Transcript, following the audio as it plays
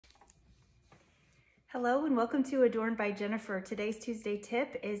Hello and welcome to Adorned by Jennifer. Today's Tuesday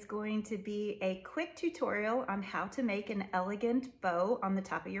tip is going to be a quick tutorial on how to make an elegant bow on the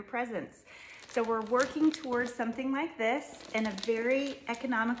top of your presents. So we're working towards something like this in a very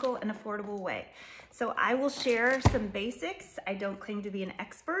economical and affordable way. So I will share some basics. I don't claim to be an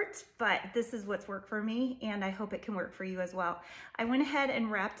expert, but this is what's worked for me and I hope it can work for you as well. I went ahead and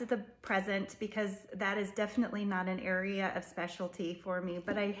wrapped the present because that is definitely not an area of specialty for me,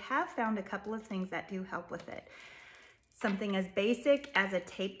 but I have found a couple of things that do help with it. Something as basic as a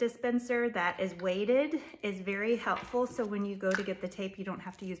tape dispenser that is weighted is very helpful. So when you go to get the tape, you don't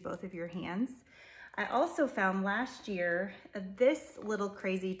have to use both of your hands. I also found last year this little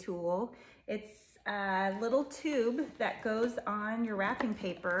crazy tool. It's a little tube that goes on your wrapping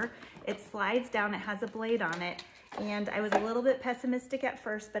paper. It slides down, it has a blade on it. And I was a little bit pessimistic at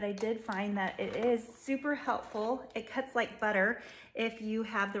first, but I did find that it is super helpful. It cuts like butter if you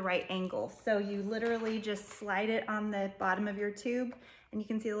have the right angle. So you literally just slide it on the bottom of your tube and you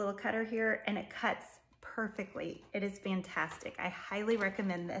can see the little cutter here and it cuts perfectly. It is fantastic. I highly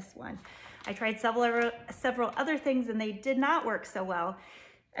recommend this one. I tried several other things and they did not work so well.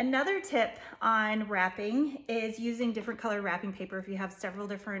 Another tip on wrapping is using different color wrapping paper. If you have several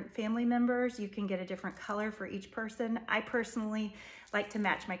different family members, you can get a different color for each person. I personally like to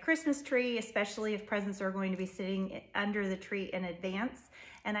match my Christmas tree, especially if presents are going to be sitting under the tree in advance.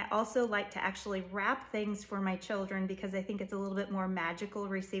 And I also like to actually wrap things for my children because I think it's a little bit more magical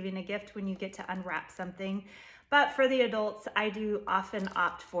receiving a gift when you get to unwrap something. But for the adults, I do often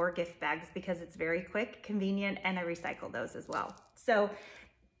opt for gift bags because it's very quick, convenient, and I recycle those as well. So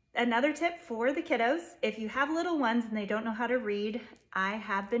another tip for the kiddos, if you have little ones and they don't know how to read, I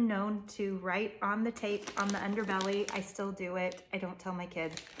have been known to write on the tape on the underbelly. I still do it. I don't tell my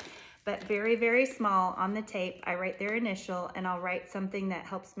kids. But very, very small on the tape, I write their initial and I'll write something that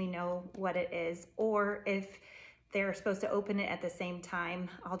helps me know what it is. Or if they're supposed to open it at the same time,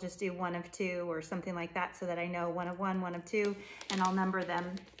 I'll just do one of two or something like that so that I know one of one, one of two, and I'll number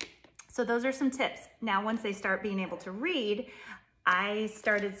them. So those are some tips. Now, once they start being able to read, I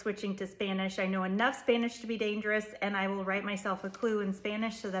started switching to Spanish. I know enough Spanish to be dangerous, and I will write myself a clue in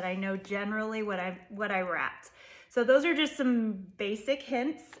Spanish so that I know generally what I wrapped. So those are just some basic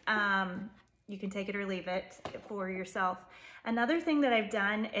hints. You can take it or leave it for yourself. Another thing that I've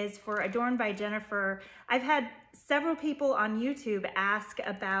done is for Adorned by Jennifer, I've had several people on YouTube ask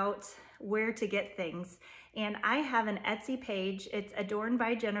about where to get things. And I have an Etsy page. It's Adorned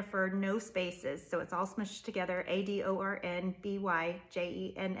by Jennifer, no spaces. So it's all smushed together,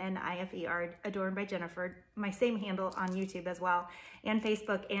 ADORNBYJENNIFER, Adorned by Jennifer. My same handle on YouTube as well, and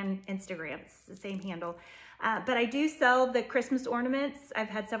Facebook and Instagram. It's the same handle. But I do sell the Christmas ornaments. I've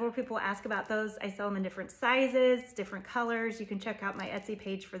had several people ask about those. I sell them in different sizes, different colors. You can check out my Etsy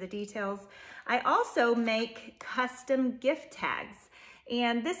page for the details. I also make custom gift tags.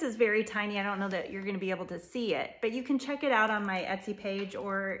 And this is very tiny. I don't know that you're going to be able to see it, but you can check it out on my Etsy page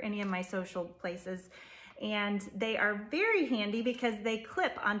or any of my social places. And they are very handy because they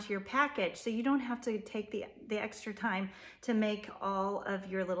clip onto your package. So you don't have to take the extra time to make all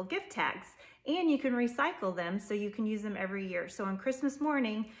of your little gift tags. And you can recycle them so you can use them every year. So on Christmas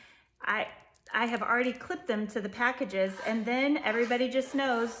morning, I have already clipped them to the packages, and then everybody just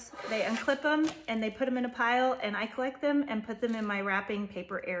knows they unclip them and they put them in a pile, and I collect them and put them in my wrapping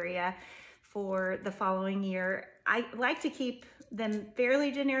paper area for the following year. I like to keep them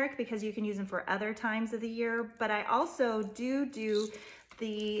fairly generic because you can use them for other times of the year, but I also do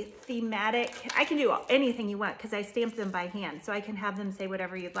the thematic. I can do anything you want because I stamp them by hand, so I can have them say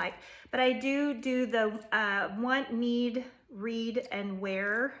whatever you'd like. But I do the want, need, read, and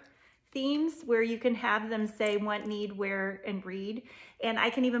wear themes where you can have them say want, need, wear, and read. And I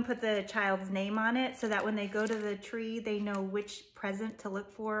can even put the child's name on it so that when they go to the tree, they know which present to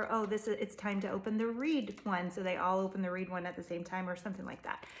look for. Oh, it's time to open the read one. So they all open the read one at the same time or something like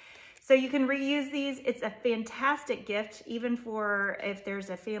that. So you can reuse these. It's a fantastic gift, even for if there's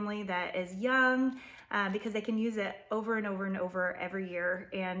a family that is young, because they can use it over and over and over every year.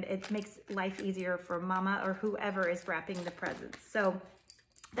 And it makes life easier for mama or whoever is wrapping the presents. So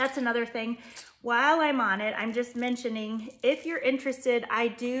that's another thing. While I'm on it, I'm just mentioning, if you're interested,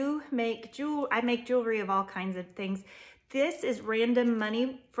 I make jewelry of all kinds of things. This is random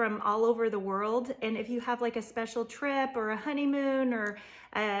money from all over the world. And if you have like a special trip or a honeymoon or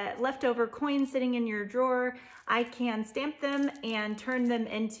leftover coins sitting in your drawer, I can stamp them and turn them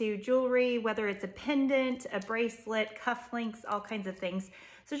into jewelry, whether it's a pendant, a bracelet, cufflinks, all kinds of things.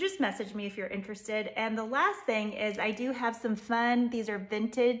 So just message me if you're interested. And the last thing is I do have some fun, these are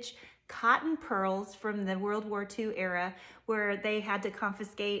vintage cotton pearls from the World War II era, where they had to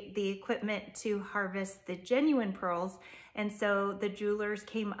confiscate the equipment to harvest the genuine pearls. And so the jewelers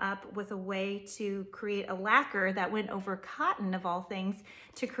came up with a way to create a lacquer that went over cotton, of all things,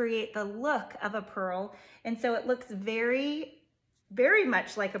 to create the look of a pearl. And so it looks very, very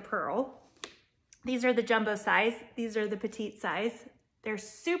much like a pearl. These are the jumbo size. These are the petite size. They're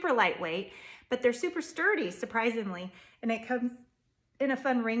super lightweight, but they're super sturdy, surprisingly. And it comes in a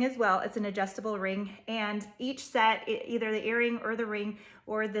fun ring as well. It's an adjustable ring. And each set, either the earring or the ring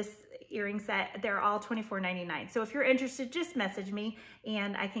or this earring set, they're all $24.99. So if you're interested, just message me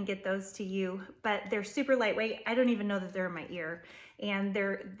and I can get those to you. But they're super lightweight. I don't even know that they're in my ear. And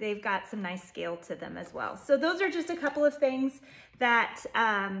they've got some nice scale to them as well. So those are just a couple of things that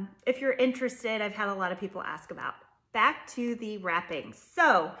if you're interested, I've had a lot of people ask about. Back to the wrapping.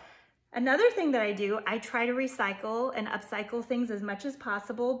 So another thing that I do, I try to recycle and upcycle things as much as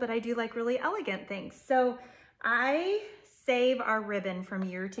possible, but I do like really elegant things. So I save our ribbon from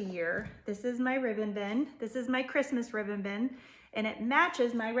year to year. This is my ribbon bin. This is my Christmas ribbon bin, and it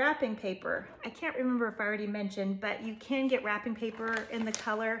matches my wrapping paper. I can't remember if I already mentioned, but you can get wrapping paper in the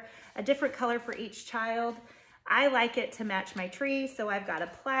color, a different color for each child. I like it to match my tree, so I've got a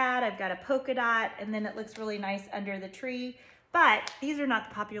plaid, I've got a polka dot, and then it looks really nice under the tree. But these are not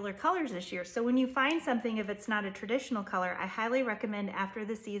the popular colors this year. So when you find something, if it's not a traditional color, I highly recommend after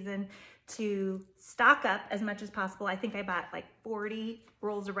the season to stock up as much as possible. I think I bought like 40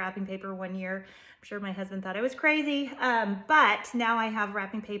 rolls of wrapping paper one year. I'm sure my husband thought I was crazy, but now I have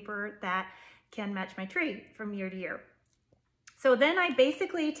wrapping paper that can match my tree from year to year. So then I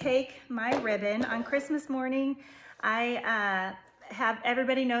basically take my ribbon on Christmas morning. I have,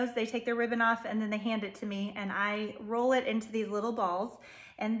 everybody knows they take their ribbon off and then they hand it to me and I roll it into these little balls.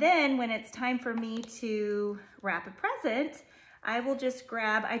 And then when it's time for me to wrap a present, I will just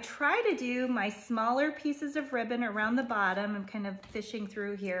grab, I try to do my smaller pieces of ribbon around the bottom. I'm kind of fishing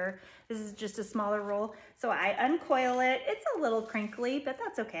through here. This is just a smaller roll. So I uncoil it. It's a little crinkly, but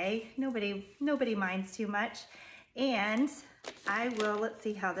that's okay. Nobody minds too much. And I will, let's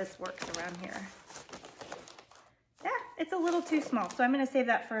see how this works around here. Yeah, it's a little too small, so I'm gonna save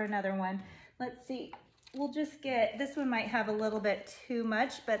that for another one. Let's see, we'll just get, this one might have a little bit too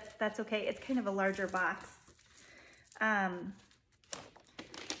much, but that's okay. It's kind of a larger box.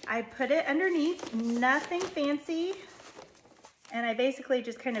 I put it underneath, nothing fancy, and I basically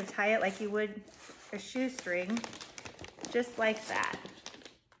just kind of tie it like you would a shoestring, just like that.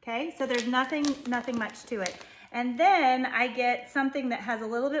 Okay, so there's nothing much to it. And then I get something that has a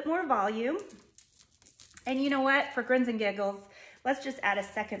little bit more volume. And you know what, for grins and giggles, let's just add a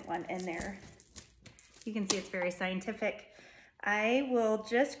second one in there. You can see it's very scientific. I will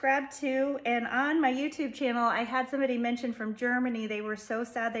just grab two, and on my YouTube channel, I had somebody mention from Germany, they were so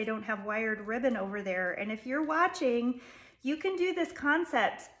sad they don't have wired ribbon over there. And if you're watching, you can do this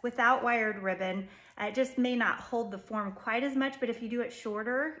concept without wired ribbon. It just may not hold the form quite as much, but if you do it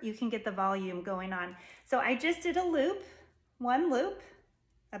shorter, you can get the volume going on. So I just did a loop, one loop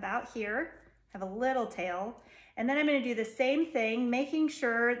about here, have a little tail, and then I'm gonna do the same thing, making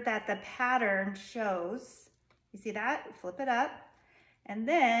sure that the pattern shows. You see that? Flip it up. And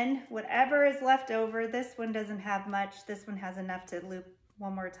then whatever is left over, this one doesn't have much, this one has enough to loop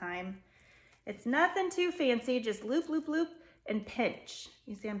one more time. It's nothing too fancy, just loop, loop, loop, and pinch.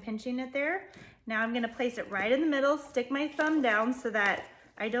 You see I'm pinching it there? Now I'm gonna place it right in the middle, stick my thumb down so that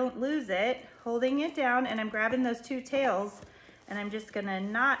I don't lose it, holding it down, and I'm grabbing those two tails, and I'm just gonna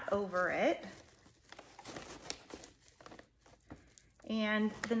knot over it.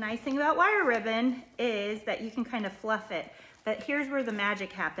 And the nice thing about wire ribbon is that you can kind of fluff it. But here's where the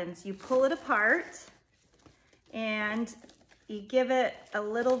magic happens. You pull it apart and you give it a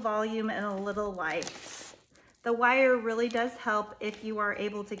little volume and a little life. The wire really does help if you are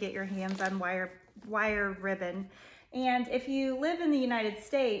able to get your hands on wire ribbon. And if you live in the United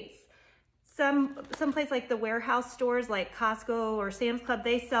States, some place like the warehouse stores like Costco or Sam's Club,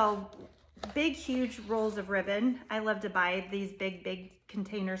 they sell big, huge rolls of ribbon. I love to buy these big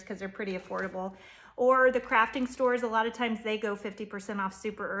containers because they're pretty affordable. Or the crafting stores, a lot of times they go 50% off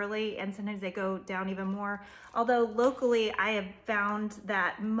super early, and sometimes they go down even more. Although locally, I have found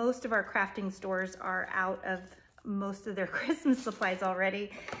that most of our crafting stores are out of most of their Christmas supplies already.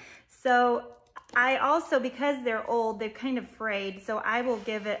 So I also, because they're old, they've kind of frayed, so I will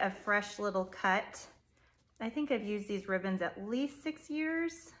give it a fresh little cut. I think I've used these ribbons at least 6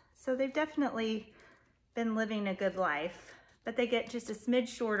 years. So they've definitely been living a good life, but they get just a smidge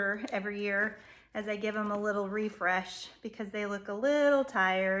shorter every year as I give them a little refresh because they look a little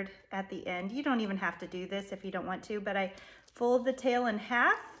tired at the end. You don't even have to do this if you don't want to, but I fold the tail in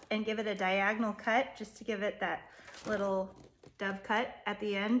half and give it a diagonal cut just to give it that little dove cut at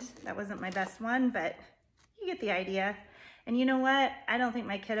the end. That wasn't my best one, but you get the idea. And you know what? I don't think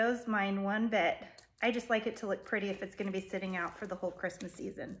my kiddos mind one bit. I just like it to look pretty if it's gonna be sitting out for the whole Christmas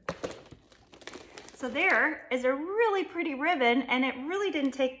season. So there is a really pretty ribbon, and it really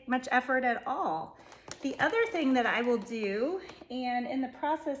didn't take much effort at all. The other thing that I will do, and in the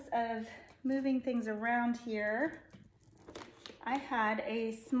process of moving things around here, I had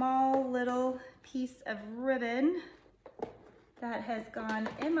a small little piece of ribbon that has gone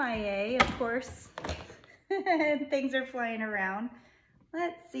MIA, of course, and things are flying around.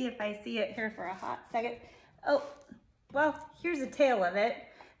 Let's see if I see it here for a hot second. Oh, well, here's the tail of it.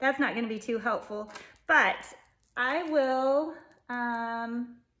 That's not gonna be too helpful, but I will,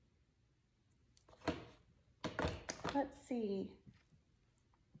 let's see.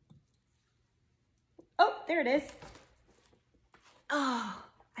 Oh, there it is. Oh,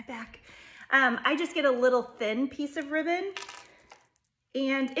 I'm back. I just get a little thin piece of ribbon.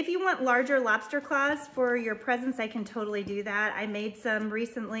 And if you want larger lobster claws for your presents, I can totally do that. I made some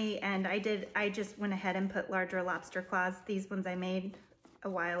recently, and I just went ahead and put larger lobster claws. These ones I made a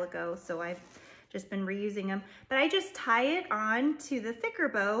while ago, so I've just been reusing them. But I just tie it on to the thicker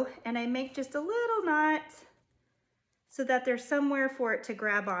bow, and I make just a little knot so that there's somewhere for it to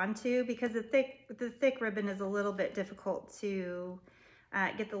grab onto, because the thick ribbon is a little bit difficult to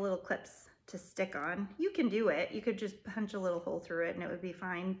get the little clips to stick on. You can do it. You could just punch a little hole through it and it would be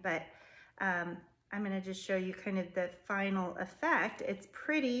fine, but I'm gonna just show you kind of the final effect. It's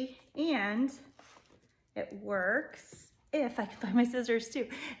pretty and it works. If I can find my scissors too.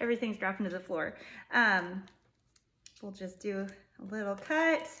 Everything's dropping to the floor. We'll just do a little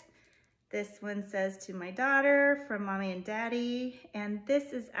cut. This one says to my daughter from mommy and daddy. And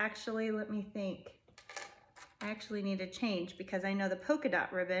this is actually, let me think. I actually need to change because I know the polka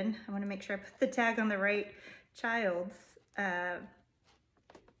dot ribbon. I want to make sure I put the tag on the right child's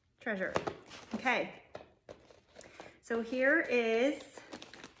treasure. Okay. So here is,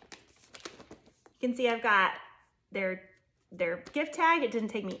 you can see I've got their gift tag. It didn't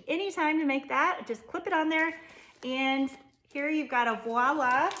take me any time to make that. I just clip it on there. And here you've got a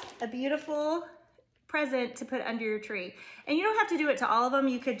voila, a beautiful present to put under your tree. And you don't have to do it to all of them.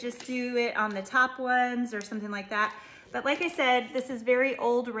 You could just do it on the top ones or something like that. But like I said, this is very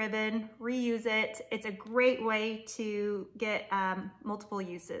old ribbon, reuse it. It's a great way to get multiple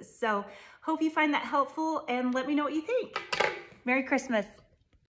uses. So hope you find that helpful and let me know what you think. Merry Christmas.